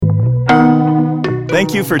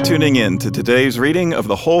Thank you for tuning in to today's reading of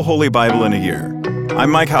the whole Holy Bible in a year. I'm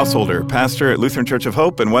Mike Householder, pastor at Lutheran Church of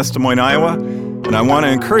Hope in West Des Moines, Iowa, and I want to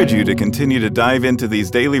encourage you to continue to dive into these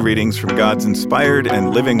daily readings from God's inspired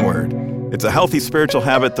and living Word. It's a healthy spiritual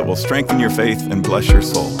habit that will strengthen your faith and bless your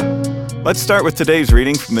soul. Let's start with today's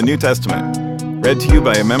reading from the New Testament, read to you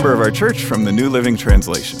by a member of our church from the New Living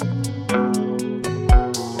Translation.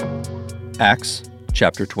 Acts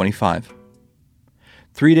chapter 25.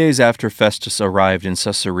 3 days after Festus arrived in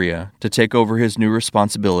Caesarea to take over his new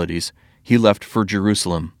responsibilities, he left for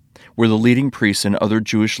Jerusalem, where the leading priests and other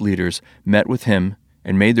Jewish leaders met with him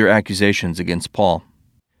and made their accusations against Paul.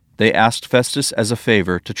 They asked Festus as a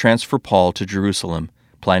favor to transfer Paul to Jerusalem,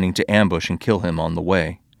 planning to ambush and kill him on the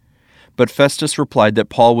way. But Festus replied that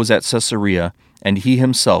Paul was at Caesarea and he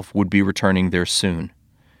himself would be returning there soon.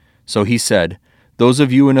 So he said, "Those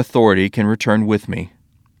of you in authority can return with me.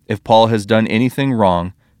 If Paul has done anything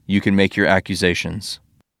wrong, you can make your accusations."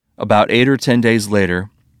 About 8 or 10 days later,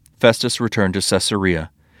 Festus returned to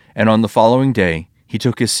Caesarea, and on the following day he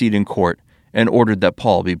took his seat in court and ordered that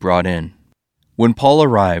Paul be brought in. When Paul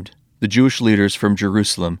arrived, the Jewish leaders from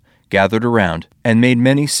Jerusalem gathered around and made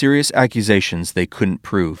many serious accusations they couldn't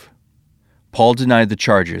prove. Paul denied the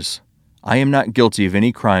charges. "I am not guilty of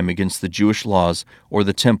any crime against the Jewish laws or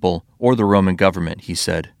the temple or the Roman government," he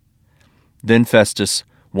said. Then Festus,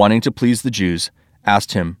 wanting to please the Jews,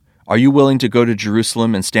 asked him, "Are you willing to go to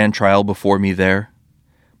Jerusalem and stand trial before me there?"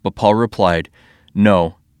 But Paul replied,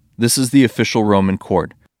 "No, this is the official Roman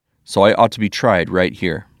court, so I ought to be tried right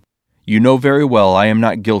here. You know very well I am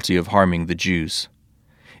not guilty of harming the Jews.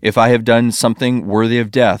 If I have done something worthy of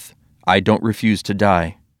death, I don't refuse to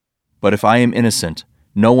die. But if I am innocent,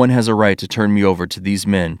 no one has a right to turn me over to these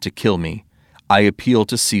men to kill me. I appeal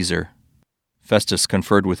to Caesar." Festus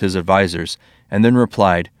conferred with his advisers and then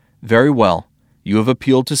replied, "Very well, you have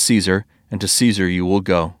appealed to Caesar, and to Caesar you will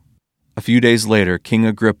go." A few days later, King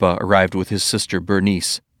Agrippa arrived with his sister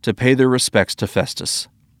Bernice to pay their respects to Festus.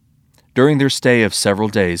 During their stay of several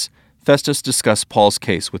days, Festus discussed Paul's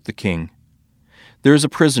case with the king. "There is a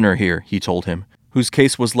prisoner here," he told him, "whose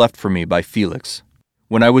case was left for me by Felix.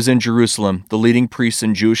 When I was in Jerusalem, the leading priests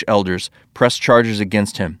and Jewish elders pressed charges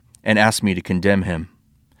against him and asked me to condemn him.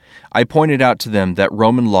 I pointed out to them that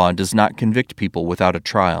Roman law does not convict people without a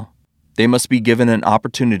trial. They must be given an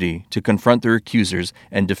opportunity to confront their accusers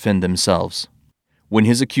and defend themselves. When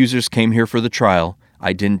his accusers came here for the trial,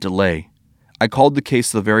 I didn't delay. I called the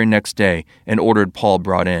case the very next day and ordered Paul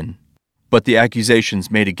brought in. But the accusations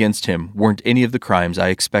made against him weren't any of the crimes I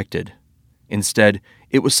expected. Instead,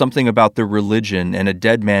 it was something about their religion and a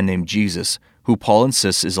dead man named Jesus, who Paul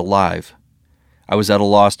insists is alive. I was at a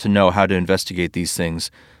loss to know how to investigate these things,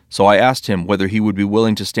 so I asked him whether he would be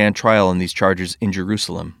willing to stand trial on these charges in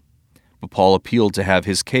Jerusalem. But Paul appealed to have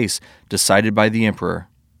his case decided by the emperor,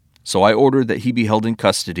 so I ordered that he be held in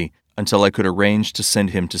custody until I could arrange to send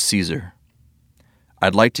him to Caesar."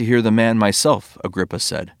 "I'd like to hear the man myself," Agrippa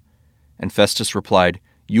said. And Festus replied,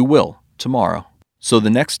 "You will, tomorrow." So the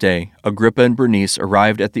next day, Agrippa and Bernice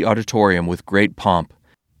arrived at the auditorium with great pomp,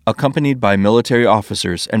 accompanied by military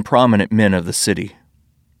officers and prominent men of the city.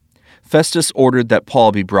 Festus ordered that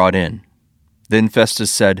Paul be brought in. Then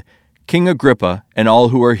Festus said, "King Agrippa and all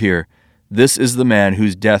who are here, this is the man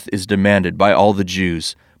whose death is demanded by all the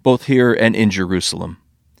Jews, both here and in Jerusalem.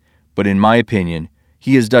 But in my opinion,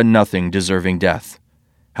 he has done nothing deserving death.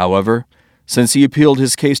 However, since he appealed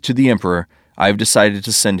his case to the emperor, I have decided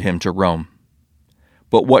to send him to Rome.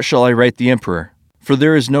 But what shall I write the emperor? For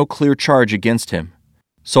there is no clear charge against him.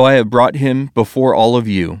 So I have brought him before all of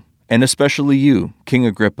you, and especially you, King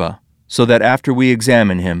Agrippa, so that after we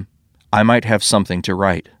examine him, I might have something to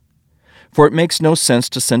write. For it makes no sense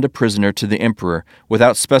to send a prisoner to the emperor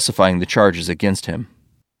without specifying the charges against him."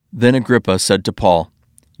 Then Agrippa said to Paul,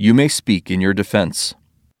 "You may speak in your defense."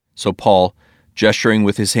 So Paul, gesturing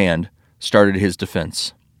with his hand, started his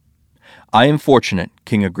defense. "I am fortunate,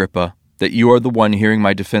 King Agrippa, that you are the one hearing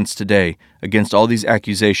my defense today against all these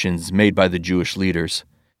accusations made by the Jewish leaders.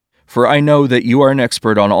 For I know that you are an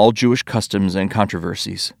expert on all Jewish customs and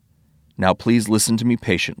controversies. Now please listen to me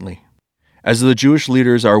patiently. As the Jewish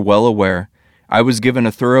leaders are well aware, I was given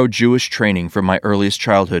a thorough Jewish training from my earliest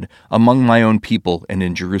childhood among my own people and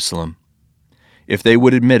in Jerusalem. If they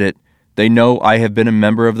would admit it, they know I have been a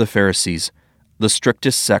member of the Pharisees, the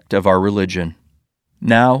strictest sect of our religion.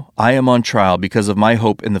 Now I am on trial because of my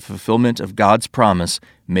hope in the fulfillment of God's promise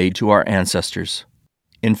made to our ancestors.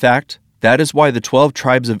 In fact, that is why the 12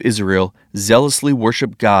 tribes of Israel zealously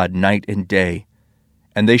worship God night and day,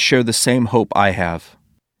 and they share the same hope I have.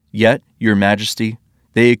 Yet, Your Majesty,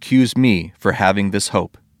 they accuse me for having this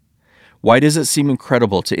hope. Why does it seem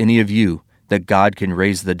incredible to any of you that God can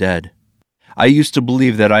raise the dead. I used to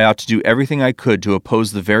believe that I ought to do everything I could to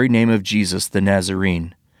oppose the very name of Jesus the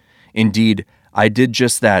Nazarene. Indeed, I did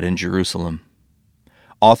just that in Jerusalem.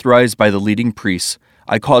 Authorized by the leading priests,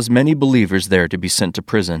 I caused many believers there to be sent to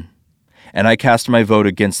prison, and I cast my vote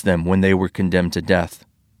against them when they were condemned to death.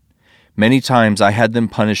 Many times I had them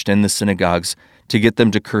punished in the synagogues to get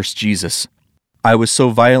them to curse Jesus. I was so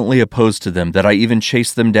violently opposed to them that I even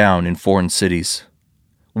chased them down in foreign cities.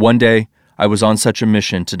 One day, I was on such a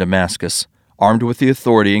mission to Damascus, armed with the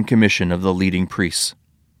authority and commission of the leading priests.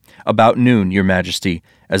 About noon, Your Majesty,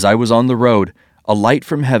 as I was on the road, a light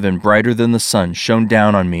from heaven brighter than the sun shone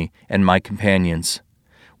down on me and my companions.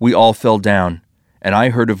 We all fell down, and I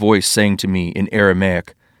heard a voice saying to me in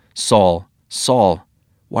Aramaic, "Saul, Saul,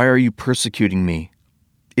 why are you persecuting me?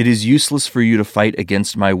 It is useless for you to fight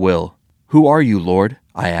against my will." "Who are you, Lord?"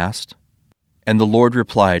 I asked. And the Lord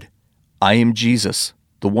replied, "I am Jesus,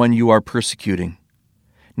 the one you are persecuting.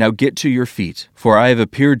 Now get to your feet, for I have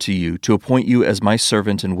appeared to you to appoint you as my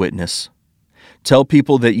servant and witness. Tell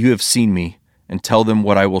people that you have seen me, and tell them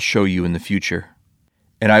what I will show you in the future.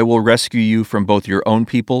 And I will rescue you from both your own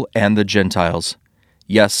people and the Gentiles.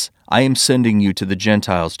 Yes, I am sending you to the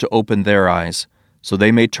Gentiles to open their eyes, so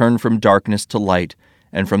they may turn from darkness to light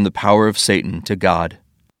and from the power of Satan to God.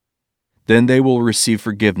 Then they will receive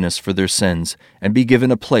forgiveness for their sins and be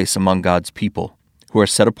given a place among God's people, who are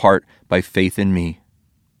set apart by faith in me."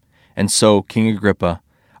 And so, King Agrippa,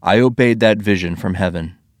 I obeyed that vision from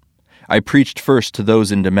heaven. I preached first to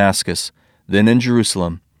those in Damascus, then in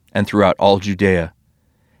Jerusalem, and throughout all Judea,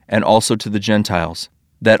 and also to the Gentiles,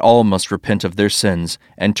 that all must repent of their sins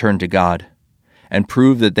and turn to God, and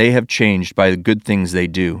prove that they have changed by the good things they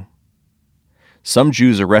do. Some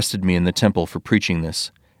Jews arrested me in the temple for preaching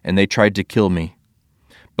this, and they tried to kill me.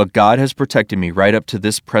 But God has protected me right up to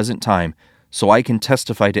this present time, so I can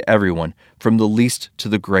testify to everyone, from the least to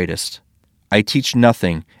the greatest. I teach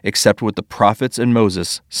nothing except what the prophets and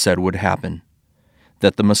Moses said would happen,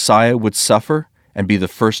 that the Messiah would suffer and be the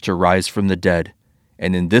first to rise from the dead,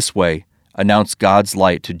 and in this way announce God's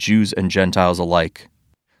light to Jews and Gentiles alike."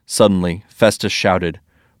 Suddenly, Festus shouted,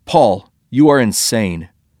 "Paul, you are insane.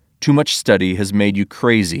 Too much study has made you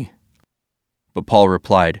crazy." But Paul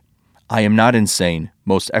replied, "I am not insane,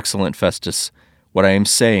 most excellent Festus. What I am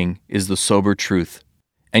saying is the sober truth.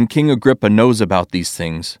 And King Agrippa knows about these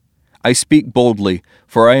things. I speak boldly,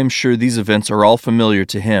 for I am sure these events are all familiar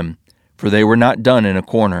to him, for they were not done in a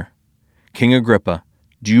corner. King Agrippa,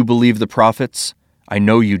 do you believe the prophets? I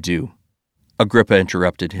know you do." Agrippa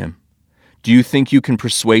interrupted him. "Do you think you can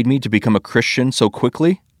persuade me to become a Christian so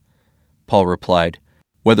quickly?" Paul replied,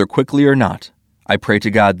 "Whether quickly or not, I pray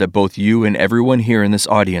to God that both you and everyone here in this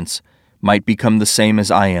audience might become the same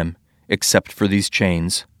as I am, except for these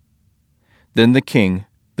chains." Then the king,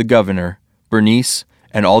 the governor, Bernice,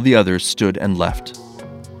 and all the others stood and left.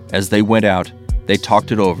 As they went out, they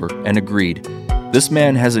talked it over and agreed, "This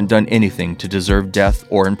man hasn't done anything to deserve death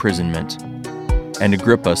or imprisonment." And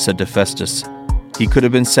Agrippa said to Festus, "He could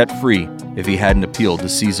have been set free if he hadn't appealed to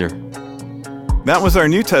Caesar." That was our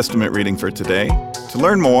New Testament reading for today. To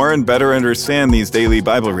learn more and better understand these daily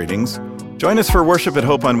Bible readings, join us for Worship at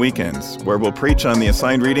Hope on weekends, where we'll preach on the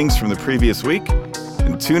assigned readings from the previous week,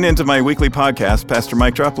 and tune into my weekly podcast, Pastor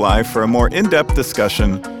Mike Drop Live, for a more in-depth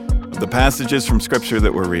discussion of the passages from Scripture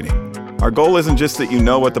that we're reading. Our goal isn't just that you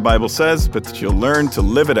know what the Bible says, but that you'll learn to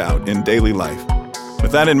live it out in daily life.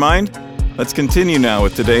 With that in mind, let's continue now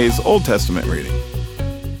with today's Old Testament reading.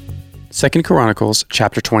 2 Chronicles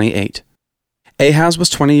chapter 28. Ahaz was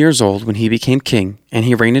 20 years old when he became king, and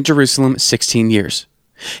he reigned in Jerusalem 16 years.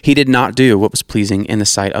 He did not do what was pleasing in the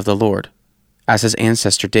sight of the Lord, as his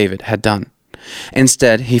ancestor David had done.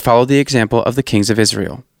 Instead, he followed the example of the kings of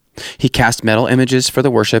Israel. He cast metal images for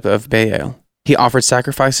the worship of Baal. He offered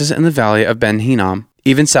sacrifices in the valley of Ben-Hinnom,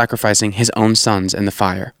 even sacrificing his own sons in the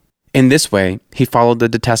fire. In this way, he followed the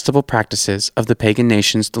detestable practices of the pagan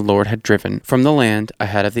nations the Lord had driven from the land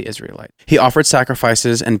ahead of the Israelites. He offered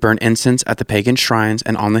sacrifices and burned incense at the pagan shrines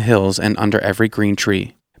and on the hills and under every green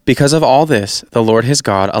tree. Because of all this, the Lord his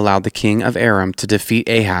God allowed the king of Aram to defeat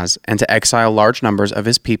Ahaz and to exile large numbers of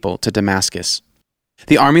his people to Damascus.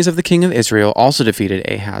 The armies of the king of Israel also defeated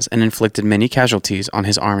Ahaz and inflicted many casualties on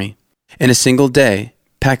his army. In a single day,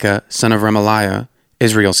 Pekah, son of Remaliah,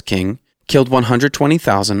 Israel's king, killed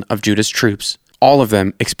 120,000 of Judah's troops, all of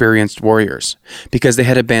them experienced warriors, because they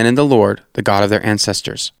had abandoned the Lord, the God of their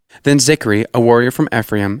ancestors. Then Zikri, a warrior from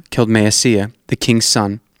Ephraim, killed Maaseiah, the king's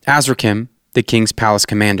son, Azrikam, the king's palace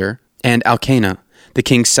commander, and Elkanah, the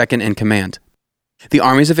king's second in command. The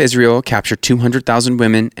armies of Israel captured 200,000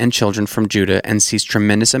 women and children from Judah and seized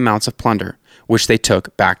tremendous amounts of plunder, which they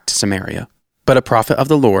took back to Samaria. But a prophet of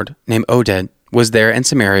the Lord, named Oded, was there in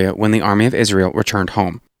Samaria when the army of Israel returned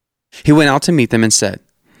home. He went out to meet them and said,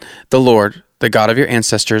 "The Lord, the God of your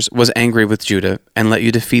ancestors, was angry with Judah and let you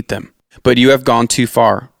defeat them. But you have gone too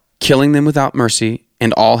far, killing them without mercy,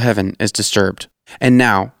 and all heaven is disturbed. And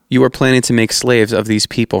now you are planning to make slaves of these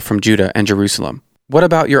people from Judah and Jerusalem. What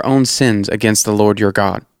about your own sins against the Lord your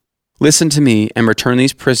God? Listen to me and return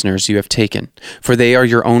these prisoners you have taken, for they are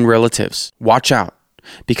your own relatives. Watch out,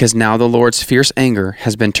 because now the Lord's fierce anger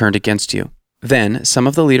has been turned against you." Then some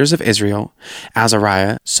of the leaders of Israel,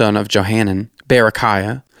 Azariah, son of Johanan,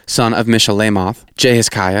 Berechiah, son of Mishalemoth,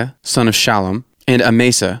 Jehizkiah, son of Shallum, and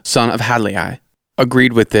Amasa, son of Hadlai,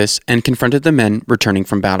 agreed with this and confronted the men returning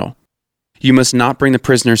from battle. "You must not bring the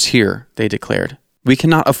prisoners here," they declared. "We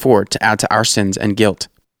cannot afford to add to our sins and guilt.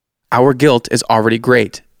 Our guilt is already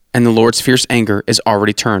great, and the Lord's fierce anger is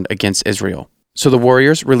already turned against Israel." So the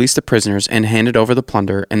warriors released the prisoners and handed over the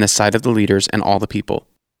plunder in the sight of the leaders and all the people.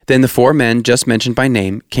 Then the 4 men just mentioned by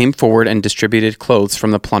name came forward and distributed clothes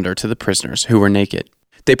from the plunder to the prisoners who were naked.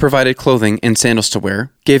 They provided clothing and sandals to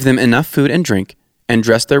wear, gave them enough food and drink, and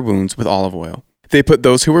dressed their wounds with olive oil. They put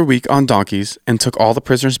those who were weak on donkeys and took all the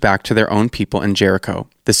prisoners back to their own people in Jericho,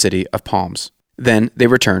 the city of palms. Then they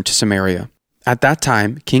returned to Samaria. At that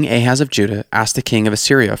time, King Ahaz of Judah asked the king of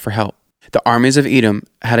Assyria for help. The armies of Edom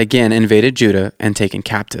had again invaded Judah and taken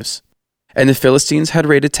captives. And the Philistines had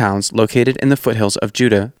raided towns located in the foothills of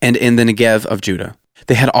Judah and in the Negev of Judah.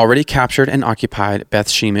 They had already captured and occupied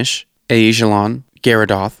Beth-Shemesh, Aijalon,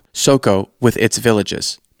 Geradoth, Soko with its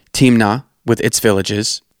villages, Timnah with its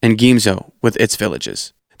villages, and Gimzo with its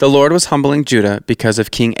villages. The Lord was humbling Judah because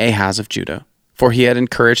of King Ahaz of Judah, for he had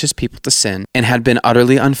encouraged his people to sin and had been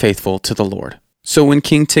utterly unfaithful to the Lord. So when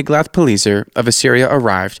King Tiglath-Pileser of Assyria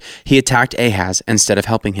arrived, he attacked Ahaz instead of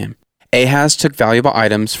helping him. Ahaz took valuable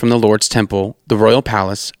items from the Lord's temple, the royal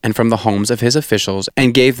palace, and from the homes of his officials,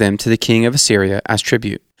 and gave them to the king of Assyria as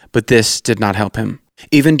tribute. But this did not help him.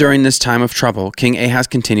 Even during this time of trouble, King Ahaz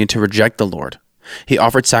continued to reject the Lord. He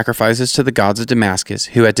offered sacrifices to the gods of Damascus,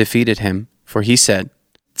 who had defeated him, for he said,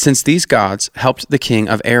 "Since these gods helped the king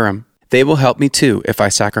of Aram, they will help me too if I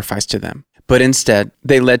sacrifice to them." But instead,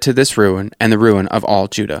 they led to this ruin and the ruin of all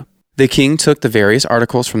Judah. The king took the various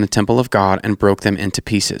articles from the temple of God and broke them into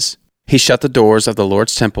pieces. He shut the doors of the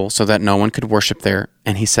Lord's temple so that no one could worship there,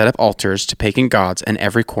 and he set up altars to pagan gods in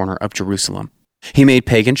every corner of Jerusalem. He made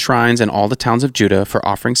pagan shrines in all the towns of Judah for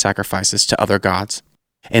offering sacrifices to other gods.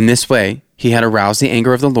 In this way, he had aroused the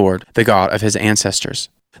anger of the Lord, the God of his ancestors.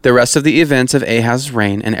 The rest of the events of Ahaz's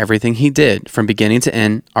reign and everything he did, from beginning to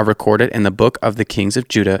end, are recorded in the book of the kings of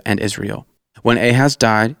Judah and Israel. When Ahaz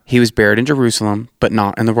died, he was buried in Jerusalem, but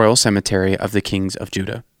not in the royal cemetery of the kings of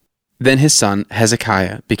Judah. Then his son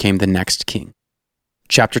Hezekiah became the next king.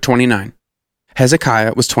 Chapter 29.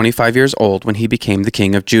 Hezekiah was 25 years old when he became the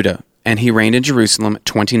king of Judah, and he reigned in Jerusalem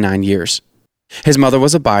 29 years. His mother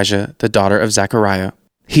was Abijah, the daughter of Zechariah.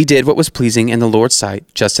 He did what was pleasing in the Lord's sight,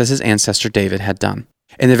 just as his ancestor David had done.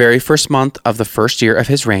 In the very first month of the first year of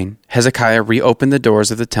his reign, Hezekiah reopened the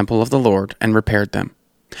doors of the temple of the Lord and repaired them.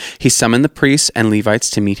 He summoned the priests and Levites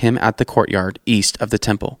to meet him at the courtyard east of the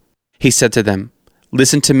temple. He said to them,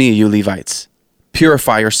 "Listen to me, you Levites.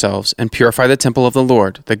 Purify yourselves and purify the temple of the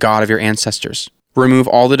Lord, the God of your ancestors. Remove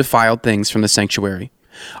all the defiled things from the sanctuary.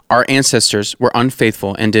 Our ancestors were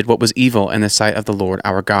unfaithful and did what was evil in the sight of the Lord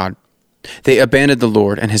our God. They abandoned the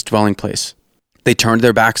Lord and his dwelling place. They turned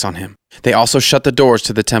their backs on him. They also shut the doors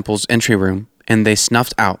to the temple's entry room, and they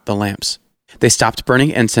snuffed out the lamps. They stopped burning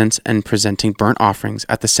incense and presenting burnt offerings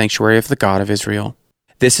at the sanctuary of the God of Israel.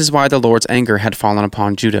 This is why the Lord's anger had fallen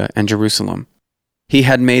upon Judah and Jerusalem. He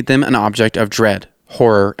had made them an object of dread,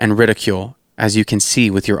 horror, and ridicule, as you can see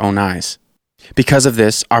with your own eyes. Because of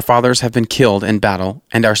this, our fathers have been killed in battle,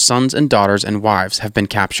 and our sons and daughters and wives have been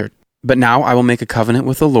captured. But now I will make a covenant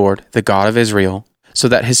with the Lord, the God of Israel, so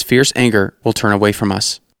that his fierce anger will turn away from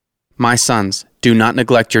us. My sons, do not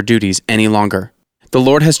neglect your duties any longer. The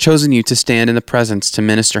Lord has chosen you to stand in the presence to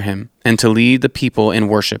minister him, and to lead the people in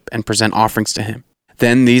worship and present offerings to him."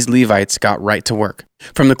 Then these Levites got right to work.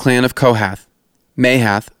 From the clan of Kohath,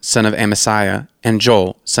 Mahath, son of Amasiah, and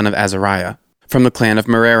Joel, son of Azariah. From the clan of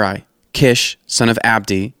Merari, Kish, son of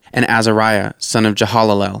Abdi, and Azariah, son of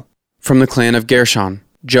Jehalalel. From the clan of Gershon,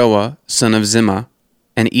 Joah, son of Zimmah,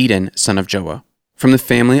 and Eden, son of Joah. From the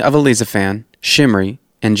family of Elizaphan, Shimri,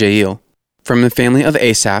 and Jael. From the family of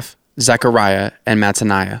Asaph, Zechariah and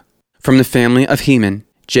Mattaniah. From the family of Heman,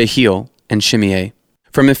 Jehiel and Shimei.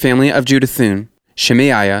 From the family of Jeduthun,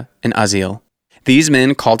 Shemaiah and Uzziel. These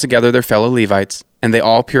men called together their fellow Levites, and they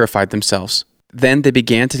all purified themselves. Then they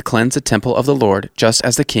began to cleanse the temple of the Lord, just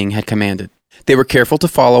as the king had commanded. They were careful to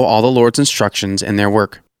follow all the Lord's instructions in their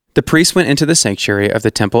work. The priests went into the sanctuary of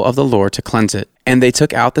the temple of the Lord to cleanse it, and they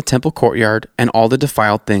took out the temple courtyard and all the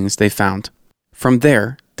defiled things they found. From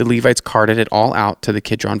there, the Levites carted it all out to the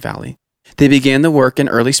Kidron Valley. They began the work in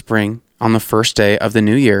early spring on the first day of the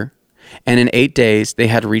new year, and in 8 days they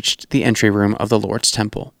had reached the entry room of the Lord's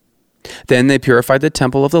temple. Then they purified the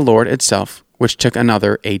temple of the Lord itself, which took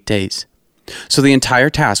another 8 days. So the entire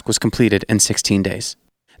task was completed in 16 days.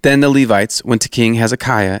 Then the Levites went to King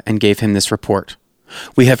Hezekiah and gave him this report.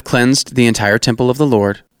 We have cleansed the entire temple of the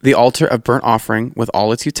Lord, the altar of burnt offering with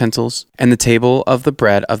all its utensils, and the table of the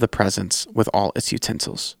bread of the presence with all its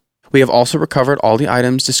utensils. We have also recovered all the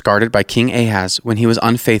items discarded by King Ahaz when he was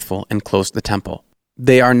unfaithful and closed the temple.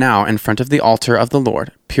 They are now in front of the altar of the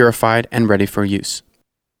Lord, purified and ready for use.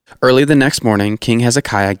 Early the next morning, King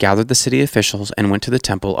Hezekiah gathered the city officials and went to the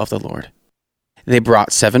temple of the Lord. They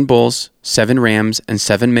brought 7 bulls, 7 rams, and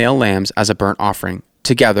 7 male lambs as a burnt offering,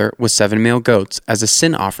 together with 7 male goats as a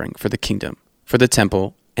sin offering for the kingdom, for the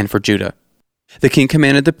temple, and for Judah. The king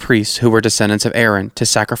commanded the priests who were descendants of Aaron to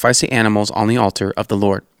sacrifice the animals on the altar of the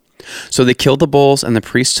Lord. So they killed the bulls, and the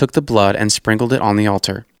priests took the blood and sprinkled it on the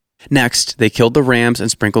altar. Next, they killed the rams and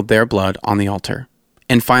sprinkled their blood on the altar.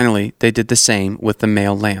 And finally, they did the same with the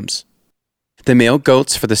male lambs. The male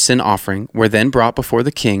goats for the sin offering were then brought before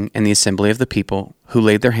the king and the assembly of the people, who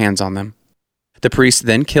laid their hands on them. The priests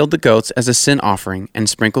then killed the goats as a sin offering and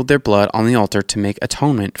sprinkled their blood on the altar to make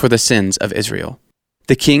atonement for the sins of Israel.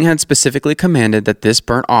 The king had specifically commanded that this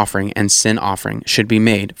burnt offering and sin offering should be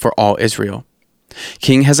made for all Israel.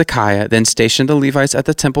 King Hezekiah then stationed the Levites at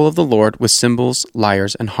the temple of the Lord with cymbals,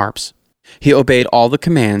 lyres, and harps. He obeyed all the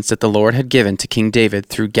commands that the Lord had given to King David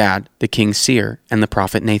through Gad, the king's seer, and the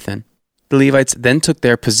prophet Nathan. The Levites then took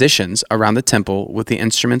their positions around the temple with the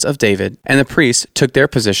instruments of David, and the priests took their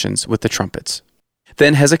positions with the trumpets.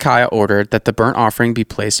 Then Hezekiah ordered that the burnt offering be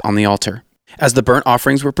placed on the altar. As the burnt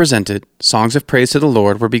offerings were presented, songs of praise to the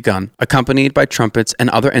Lord were begun, accompanied by trumpets and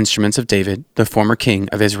other instruments of David, the former king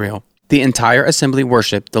of Israel. The entire assembly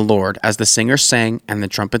worshipped the Lord as the singers sang and the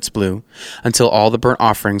trumpets blew, until all the burnt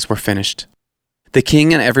offerings were finished. The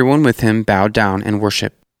king and everyone with him bowed down and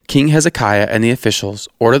worshiped. King Hezekiah and the officials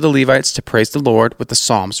ordered the Levites to praise the Lord with the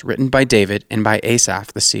psalms written by David and by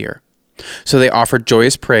Asaph the seer. So they offered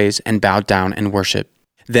joyous praise and bowed down and worshiped.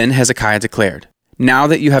 Then Hezekiah declared, "Now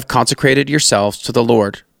that you have consecrated yourselves to the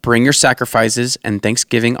Lord, bring your sacrifices and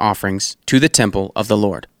thanksgiving offerings to the temple of the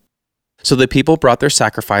Lord." So the people brought their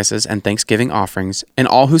sacrifices and thanksgiving offerings, and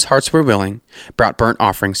all whose hearts were willing brought burnt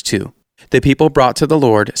offerings too. The people brought to the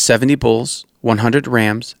Lord 70 bulls, 100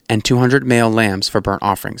 rams, and 200 male lambs for burnt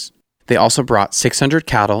offerings. They also brought 600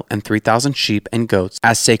 cattle and 3,000 sheep and goats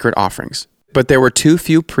as sacred offerings. But there were too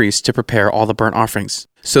few priests to prepare all the burnt offerings.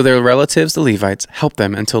 So their relatives, the Levites, helped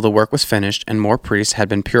them until the work was finished and more priests had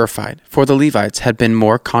been purified. For the Levites had been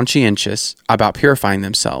more conscientious about purifying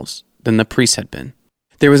themselves than the priests had been.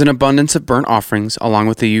 There was an abundance of burnt offerings along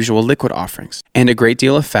with the usual liquid offerings, and a great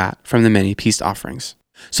deal of fat from the many peace offerings.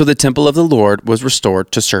 So the temple of the Lord was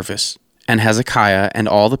restored to service, and Hezekiah and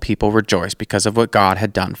all the people rejoiced because of what God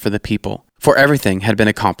had done for the people, for everything had been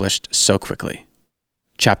accomplished so quickly.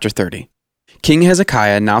 Chapter 30. King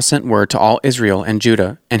Hezekiah now sent word to all Israel and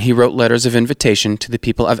Judah, and he wrote letters of invitation to the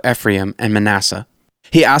people of Ephraim and Manasseh.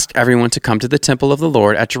 He asked everyone to come to the temple of the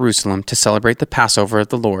Lord at Jerusalem to celebrate the Passover of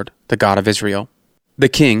the Lord, the God of Israel. The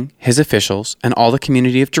king, his officials, and all the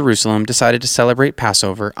community of Jerusalem decided to celebrate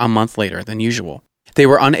Passover a month later than usual. They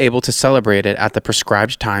were unable to celebrate it at the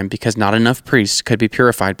prescribed time because not enough priests could be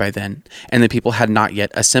purified by then, and the people had not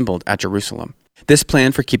yet assembled at Jerusalem. This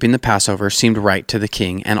plan for keeping the Passover seemed right to the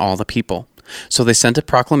king and all the people. So they sent a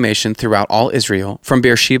proclamation throughout all Israel, from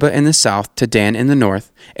Beersheba in the south to Dan in the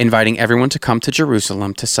north, inviting everyone to come to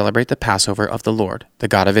Jerusalem to celebrate the Passover of the Lord, the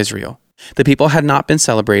God of Israel. The people had not been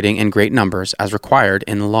celebrating in great numbers as required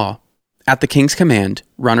in the law. At the king's command,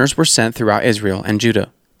 runners were sent throughout Israel and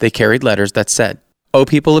Judah. They carried letters that said, "O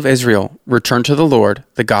people of Israel, return to the Lord,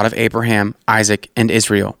 the God of Abraham, Isaac, and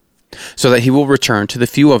Israel, so that he will return to the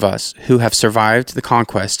few of us who have survived the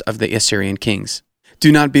conquest of the Assyrian kings.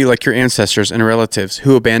 Do not be like your ancestors and relatives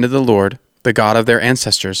who abandoned the Lord, the God of their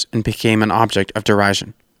ancestors, and became an object of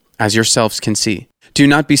derision, as yourselves can see. Do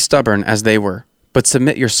not be stubborn as they were, but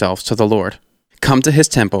submit yourselves to the Lord. Come to his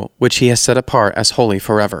temple, which he has set apart as holy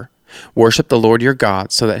forever. Worship the Lord your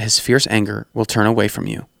God, so that his fierce anger will turn away from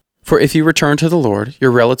you. For if you return to the Lord,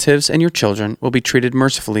 your relatives and your children will be treated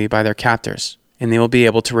mercifully by their captors, and they will be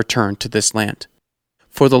able to return to this land.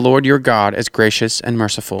 For the Lord your God is gracious and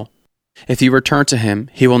merciful. If you return to him,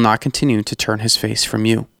 he will not continue to turn his face from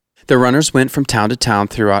you. The runners went from town to town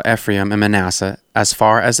throughout Ephraim and Manasseh as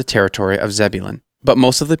far as the territory of Zebulun, but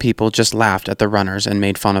most of the people just laughed at the runners and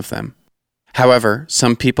made fun of them. However,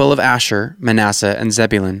 some people of Asher, Manasseh, and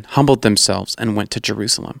Zebulun humbled themselves and went to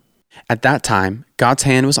Jerusalem. At that time, God's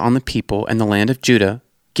hand was on the people in the land of Judah,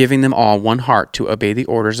 giving them all one heart to obey the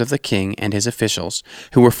orders of the king and his officials,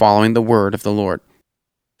 who were following the word of the Lord.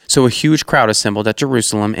 So a huge crowd assembled at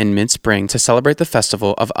Jerusalem in mid-spring to celebrate the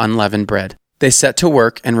festival of unleavened bread. They set to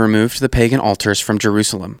work and removed the pagan altars from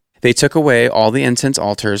Jerusalem. They took away all the incense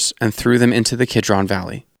altars and threw them into the Kidron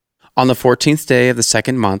Valley. On the 14th day of the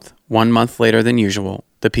second month, 1 month later than usual,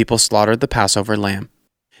 the people slaughtered the Passover lamb.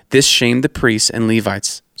 This shamed the priests and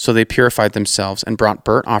Levites, so they purified themselves and brought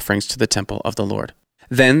burnt offerings to the temple of the Lord.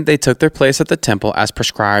 Then they took their place at the temple as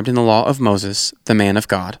prescribed in the law of Moses, the man of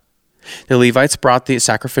God. The Levites brought the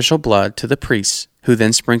sacrificial blood to the priests, who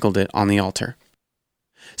then sprinkled it on the altar.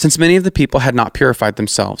 Since many of the people had not purified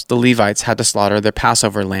themselves, the Levites had to slaughter their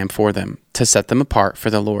Passover lamb for them, to set them apart for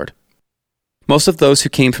the Lord. Most of those who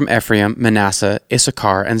came from Ephraim, Manasseh,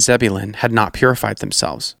 Issachar, and Zebulun had not purified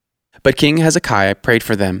themselves. But King Hezekiah prayed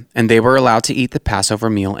for them, and they were allowed to eat the Passover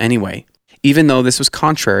meal anyway, even though this was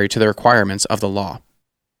contrary to the requirements of the law.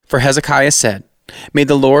 For Hezekiah said, "May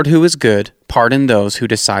the Lord who is good pardon those who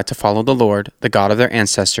decide to follow the Lord, the God of their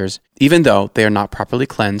ancestors, even though they are not properly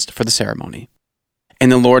cleansed for the ceremony."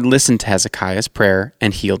 And the Lord listened to Hezekiah's prayer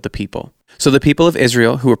and healed the people. So the people of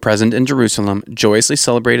Israel who were present in Jerusalem joyously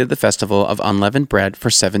celebrated the festival of unleavened bread for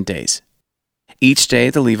 7 days. Each day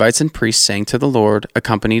the Levites and priests sang to the Lord,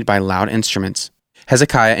 accompanied by loud instruments.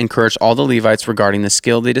 Hezekiah encouraged all the Levites regarding the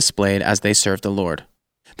skill they displayed as they served the Lord.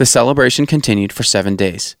 The celebration continued for 7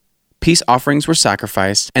 days. Peace offerings were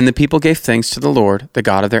sacrificed, and the people gave thanks to the Lord, the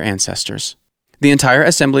God of their ancestors. The entire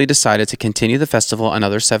assembly decided to continue the festival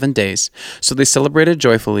another 7 days, so they celebrated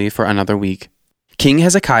joyfully for another week. King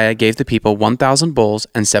Hezekiah gave the people 1,000 bulls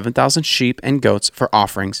and 7,000 sheep and goats for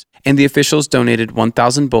offerings, and the officials donated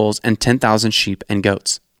 1,000 bulls and 10,000 sheep and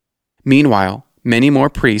goats. Meanwhile, many more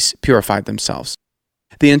priests purified themselves.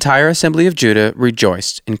 The entire assembly of Judah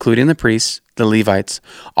rejoiced, including the priests, the Levites,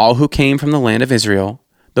 all who came from the land of Israel,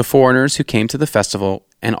 the foreigners who came to the festival,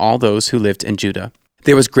 and all those who lived in Judah.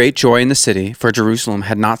 There was great joy in the city, for Jerusalem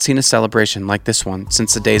had not seen a celebration like this one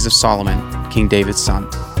since the days of Solomon, King David's son.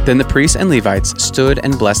 Then the priests and Levites stood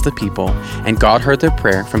and blessed the people, and God heard their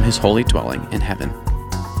prayer from his holy dwelling in heaven.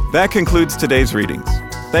 That concludes today's readings.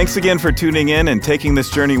 Thanks again for tuning in and taking this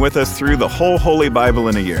journey with us through the whole Holy Bible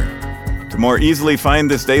in a year. To more easily find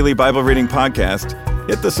this daily Bible reading podcast,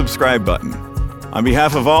 hit the subscribe button. On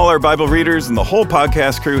behalf of all our Bible readers and the whole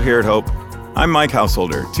podcast crew here at Hope, I'm Mike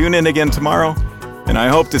Householder. Tune in again tomorrow, and I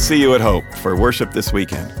hope to see you at Hope for worship this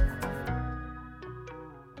weekend.